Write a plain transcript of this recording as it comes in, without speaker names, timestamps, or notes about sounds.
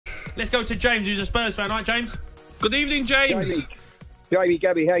Let's go to James, who's a Spurs fan. Right, James? Good evening, James. Jamie,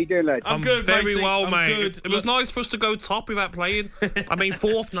 Gabby, how you doing, lad? I'm good, very matey. well, I'm mate. good. It was nice for us to go top without playing. I mean,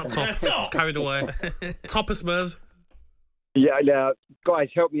 fourth, not top. Top. Carried away. Top of Spurs. Yeah, now, guys,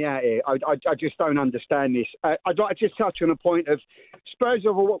 help me out here. I just don't understand this. I'd like to just touch on a point of Spurs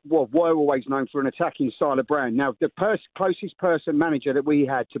were always known for an attacking style of brand. Now, the closest manager that we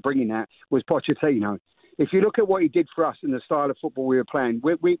had to bringing that was Pochettino. If you look at what he did for us and the style of football we were playing,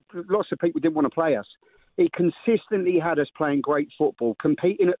 we lots of people didn't want to play us. He consistently had us playing great football,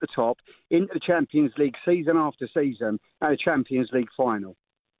 competing at the top, into the Champions League season after season, and a Champions League final.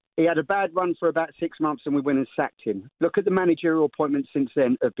 He had a bad run for about 6 months and we went and sacked him. Look at the managerial appointments since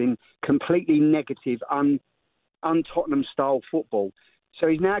then have been completely negative, un-Tottenham style football. So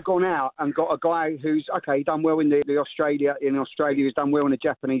he's now gone out and got a guy who's, okay, done well in Australia, he's done well in the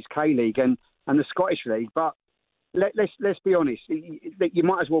Japanese K-League and the Scottish League, but let's be honest, you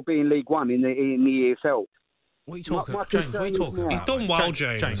might as well be in League One in the EFL. What are you talking about, James? What are you talking about? He's done well,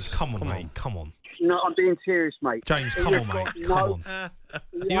 James. James, come on, mate. Come on. No, I'm being serious, mate. James, come on, mate. Come on.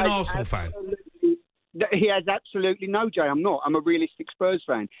 You're an Arsenal fan. He has absolutely no, Jay. I'm not. I'm a realistic Spurs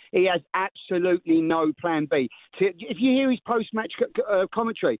fan. He has absolutely no plan B. If you hear his post-match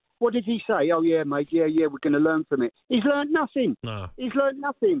commentary, what did he say? Oh, yeah, mate, yeah, we're going to learn from it. He's learned nothing. No. He's learned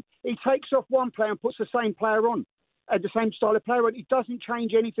nothing. He takes off one player and puts the same player on, the same style of player on. He doesn't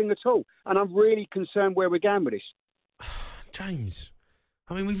change anything at all. And I'm really concerned where we're going with this. James,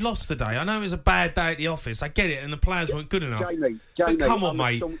 I mean, we've lost today. I know it was a bad day at the office. I get it, and the players weren't good enough. Jamie, but come on,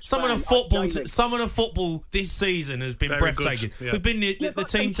 mate. Some of the football this season has been very breathtaking. Yeah. We've been the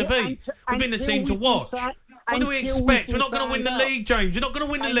team to beat. We've been the team to watch. What do we expect? We're not going to win the league, James. We're not going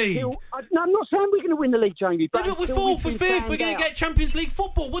to win the league. No, I'm not saying we're going to win the league, Jamie. But we're fourth, we're fifth. We're going to get Champions League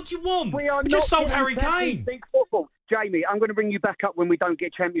football. What do you want? We just sold Harry Kane. Jamie, I'm going to bring you back up when we don't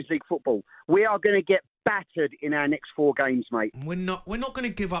get Champions League football. We are going to get battered in our next 4 games, mate. We're not going to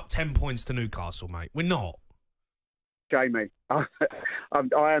give up 10 points to Newcastle, mate. We're not. Jamie, I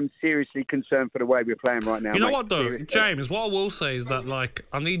am seriously concerned for the way we're playing right now. You know mate. what, though? Seriously. James, what I will say is that, like,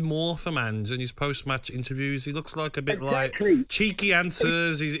 I need more from Ange in his post-match interviews. He looks like a bit like cheeky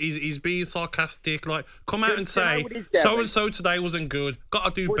answers. He's being sarcastic. Like, come out and say, so-and-so today wasn't good.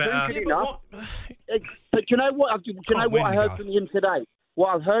 Got to do better. But you know what? I heard from him today?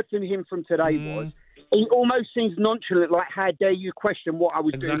 What I've heard from him from today was he almost seems nonchalant, like, how dare you question what I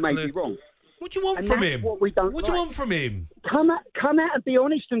was doing maybe wrong. What do you want from him? What do you want from him? Come out and be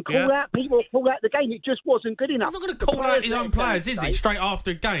honest and call out people, call out the game. It just wasn't good enough. He's not going to call out his own players, is he? Straight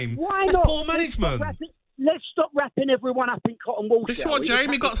after a game. Why That's not? poor management. Let's stop wrapping everyone up in cotton wool. This is why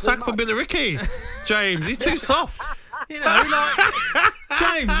Jamie got sacked from Billericay. James, he's too soft. You know, like,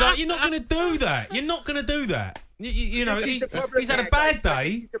 James, like, you're not going to do that. You're not going to do that. You know, he's had a bad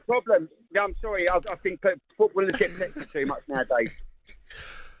day. The problem. Yeah, I'm sorry. I think footballers get protected too much nowadays.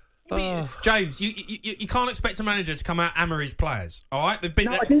 James, you can't expect a manager to come out and hammer his players. All right, they've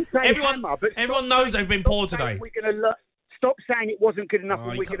been. No, I didn't say everyone knows they've been poor today. Stop saying it wasn't good enough.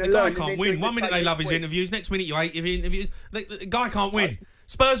 The guy can't win. 1 minute they love his interviews, next minute you hate his interviews. The guy can't win.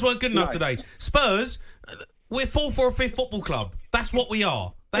 Spurs weren't good enough today. Spurs, we're 4th or 5th football club. That's what we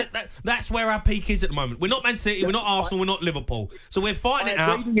are. That's where our peak is at the moment. We're not Man City, we're not Arsenal, we're not Liverpool. So we're fighting it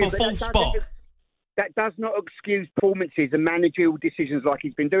out for 4th spot. That does not excuse performances and managerial decisions like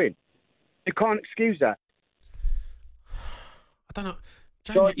he's been doing. You can't excuse that. I don't know.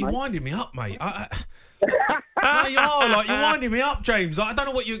 James, you're winding me up, mate. No, you are. Like, you're winding me up, James. Like, I don't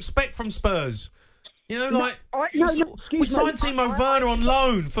know what you expect from Spurs. You know, like, we signed Timo Werner on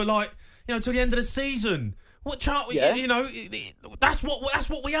loan for, like, you know, till the end of the season. What chart? Yeah. You know, that's what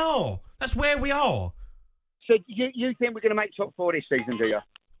we are. That's where we are. So you think we're going to make top 4 this season, do you?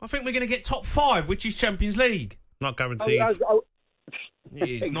 I think we're going to get top 5, which is Champions League. Not guaranteed.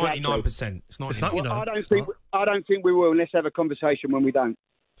 It's 99%. It's not. You know. I don't think we will. Let's have a conversation when we don't.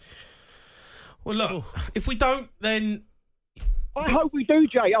 Well, look, if we don't, then I hope we do,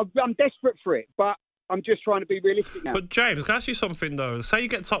 Jay. I'm desperate for it, but I'm just trying to be realistic now. But James, can I ask you something though? Say you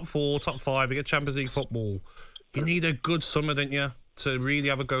get top 4, top 5, you get Champions League football. You need a good summer, don't you, to really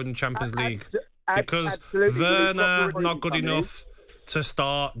have a go in the Champions League? Because Werner not good enough to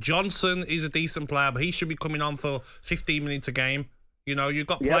start. Johnson is a decent player, but he should be coming on for 15 minutes a game. You know, you've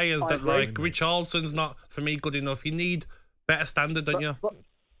got players that like Richardson's not, for me, good enough. You need better standard, don't you?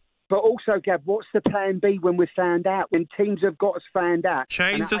 But also, Gab, what's the plan B when we're found out? When teams have got us found out?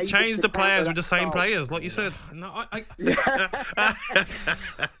 Change the players with the same players, like you said. No, I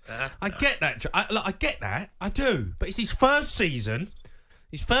get that. I get that. I do. But it's his first season.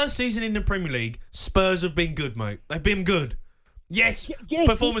 His first season in the Premier League. Spurs have been good, mate. They've been good. Yes,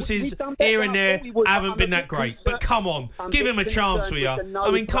 performances here and there haven't been that great. But come on, give him a chance, will you? I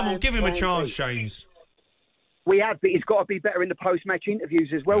mean, come on, give him a chance, James. We have, but he's got to be better in the post-match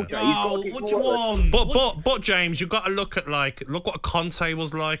interviews as well, Jay. Oh, what do you want? But James, you've got to look at look what Conte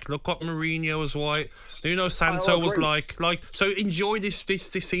was like. Look what Mourinho was like. Santo was like. So enjoy this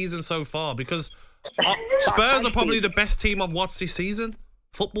season so far, because Spurs are probably the best team I've watched this season,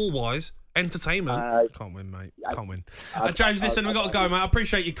 football-wise. Entertainment. Can't win, mate. Can't win. James, listen, we've got to go, mate. I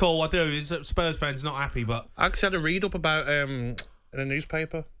appreciate your call. I do. Spurs fans not happy, but I actually had a read up about in a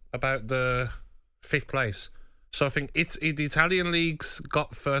newspaper about the 5th place. So I think the Italian league's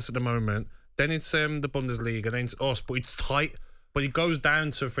got first at the moment. Then it's the Bundesliga. Then it's us, but it's tight. But it goes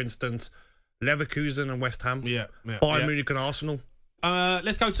down to, for instance, Leverkusen and West Ham. Bayern Munich and Arsenal.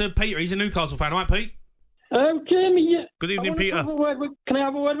 Let's go to Peter. He's a Newcastle fan, all right, Pete? Jamie. Good evening, Peter. Can I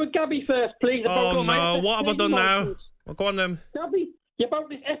have a word with Gabby first, please? Oh, no. What have I done now? Well, go on, then. Gabby, about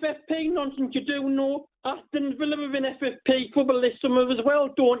this FFP nonsense, you do know Aston Villa have been FFP football this summer as well,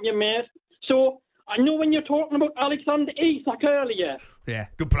 don't you, mate? So I know when you're talking about Alexander Isak earlier. Yeah,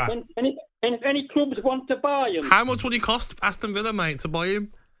 good plan. And if any clubs want to buy him. How much would it cost Aston Villa, mate, to buy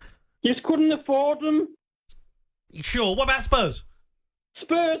him? You just couldn't afford him. Sure. What about Spurs?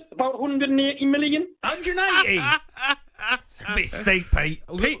 Spurs, about 180 million. 180? It's a bit steep, Pete.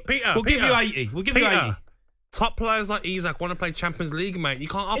 Peter, we'll give you 80. We'll give you 80. Top players like Isak want to play Champions League, mate. You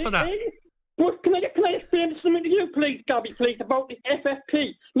can't offer that. But can I explain something to you, please, Gabby, please, about this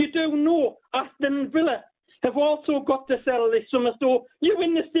FFP? You do know Aston Villa have also got to sell this summer, so you're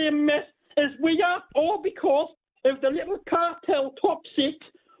in the same mess as we are, all because of the little cartel top 6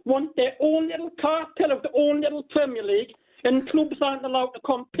 want their own little cartel of their own little Premier League, and clubs aren't allowed to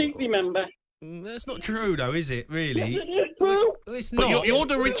compete, remember? That's not true, though, is it, really? Yes, it is true. It's not. But you're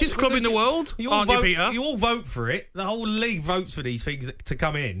the richest club in the world, aren't you, Peter? You all vote for it. The whole league votes for these things to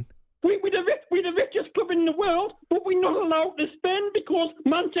come in. We're the richest club in the world, but we're not allowed to spend because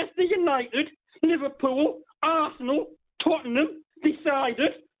Manchester United, Liverpool, Arsenal, Tottenham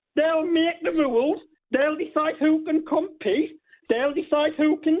decided they'll make the rules, they'll decide who can compete, they'll decide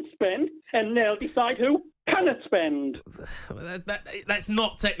who can spend, and they'll decide who cannot spend. That's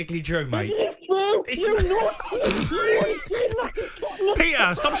not technically true, mate. It's true.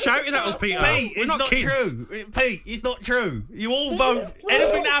 Peter, stop shouting at us, Peter. Pete, it's not true. Pete, it's not true. You all vote.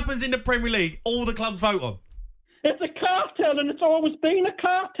 Anything that happens in the Premier League, all the clubs vote on. It's a cartel, and it's always been a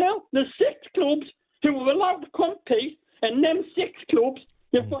cartel. There's 6 clubs who are allowed to compete, and them 6 clubs,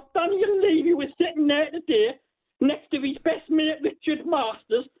 you've got Daniel Levy was sitting there today next to his best mate, Richard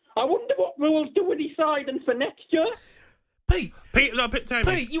Masters. I wonder what rules do we deciding for next year? Pete, Pete,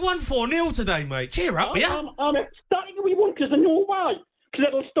 you won 4-0 today, mate. Cheer up, yeah? I'm ecstatic we won because I know why. Because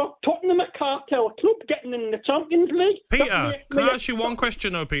it'll stop Tottenham, a cartel club, getting in the Champions League. Peter, can I ask you one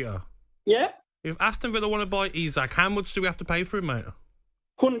question, though, Peter? Yeah? If Aston Villa want to buy Isak, how much do we have to pay for him, mate?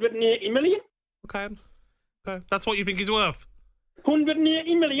 180 million. Okay. That's what you think he's worth?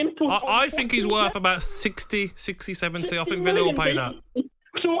 180 million. I think he's worth about 60, 70. I think Villa will pay that.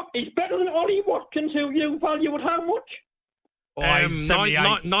 So he's better than Ollie Watkins, who you value at how much?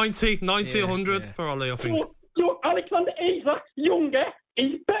 90, 100 for Ollie, I think. So Alexander Isak, younger,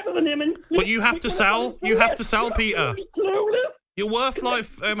 he's better than him. But you have to sell. You have to sell, Peter. You're worth like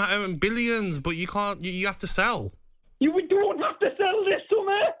billions, but you can't. You have to sell. You don't have to sell this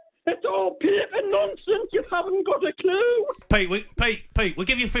summer. It's all paper nonsense. You haven't got a clue. Pete, we'll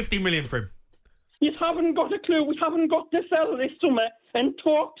give you 50 million for him. You haven't got a clue. We haven't got to sell this summer. And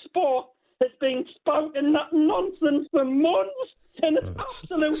talkSPORT has been spouting that nonsense for months. And it's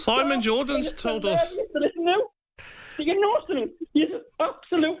absolute... Simon Jordan's told us. To listen to. So you know something? It's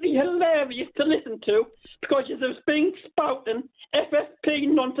absolutely hilarious to listen to because you've been spouting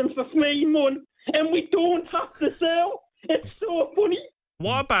FFP nonsense for 3 months and we don't have to sell. It's so funny.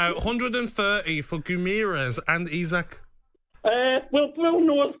 What about 130 for Gumires and Isak? Well,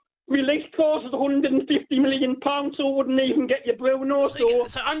 Bruno's release clause is 150 million pounds, so wouldn't even get you Bruno. So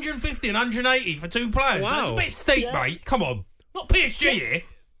 150 and 180 for 2 players. Wow. That's a bit steep, mate. Come on. Not PSG here.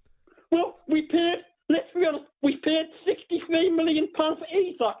 Well, let's be honest, we paid 63 million pounds for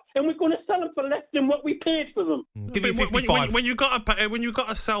Isak, and we're going to sell them for less than what we paid for them. Give you 55. When you got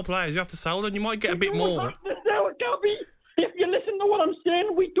to sell players, you have to sell them. You might get a bit more. You don't have to sell, Gabby. If you listen to what I'm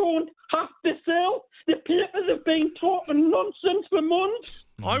saying, we don't have to sell. The papers have been talking nonsense for months.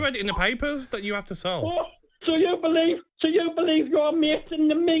 I read it in the papers that you have to sell. Oh, so you believe your mates in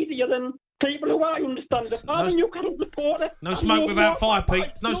the media then? People who I understand it. I'm a Newcastle supporter. No smoke without fire,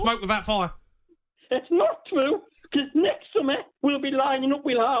 Pete. No smoke without fire. It's not true, because next summer we'll be lining up.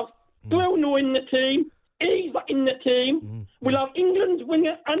 We'll have Bruno in the team, Eva in the team. We'll have England's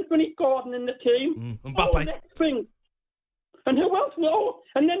winger Anthony Gordon in the team. Mbappe. Next thing. And who else will?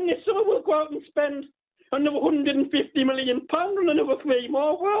 And then this summer we'll go out and spend another £150 million on another 3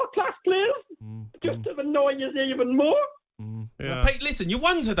 more world-class players. Just to annoy us even more. Yeah. Well, Pete, listen, you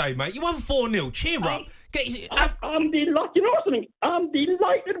won today, mate. You won 4-0. Cheer up. I'm delighted. You know something? I'm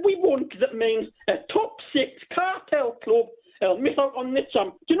delighted we won because it means a top 6 cartel club will miss out on the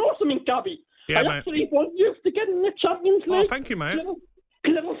champ. Do you know something, Gabby? Yeah, I mate. actually want you to get in the Champions League. Oh, thank you, mate.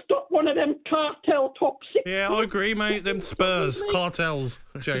 Because it'll stop one of them cartel top 6. Yeah, I agree, mate. Them Spurs cartels,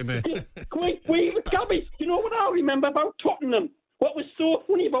 Jamie. Quite with Gabby. You know what I remember about Tottenham? What was so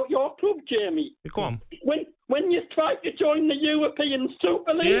funny about your club, Jamie? Go on. When you tried to join the European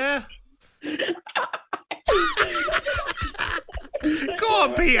Super League. Yeah. Go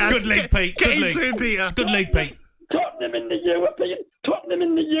on, Peter. Good league, Pete. Get into it, Peter. Good league, Pete. Tottenham in the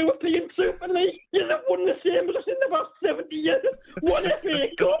European Super League. You have won the same as us in about 70 years. One FA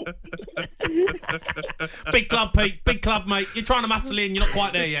Cup. Big club, Pete. Big club, mate. You're trying to muscle in. You're not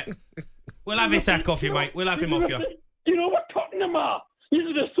quite there yet. We'll have his sack off you, mate. We'll have him off you. Do you know what Tottenham are? These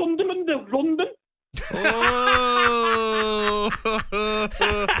are the Sunderland of London.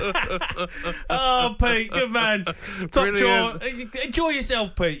 Oh, Pete, good man. Top draw. Enjoy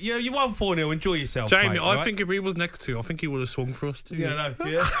yourself, Pete. You know, you won 4-0. Enjoy yourself, Jamie, mate, I think if he was next to you, I think he would have swung for us. Yeah, no,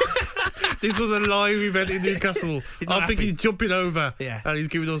 yeah. This was a live event in Newcastle. I think he's jumping over. Yeah. And he's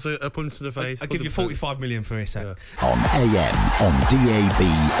giving us a punch to the face. I'll give you 45 million for this. Yeah. On AM, on DAB,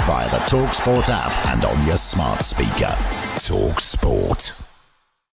 via the talkSPORT app, and on your smart speaker. talkSPORT.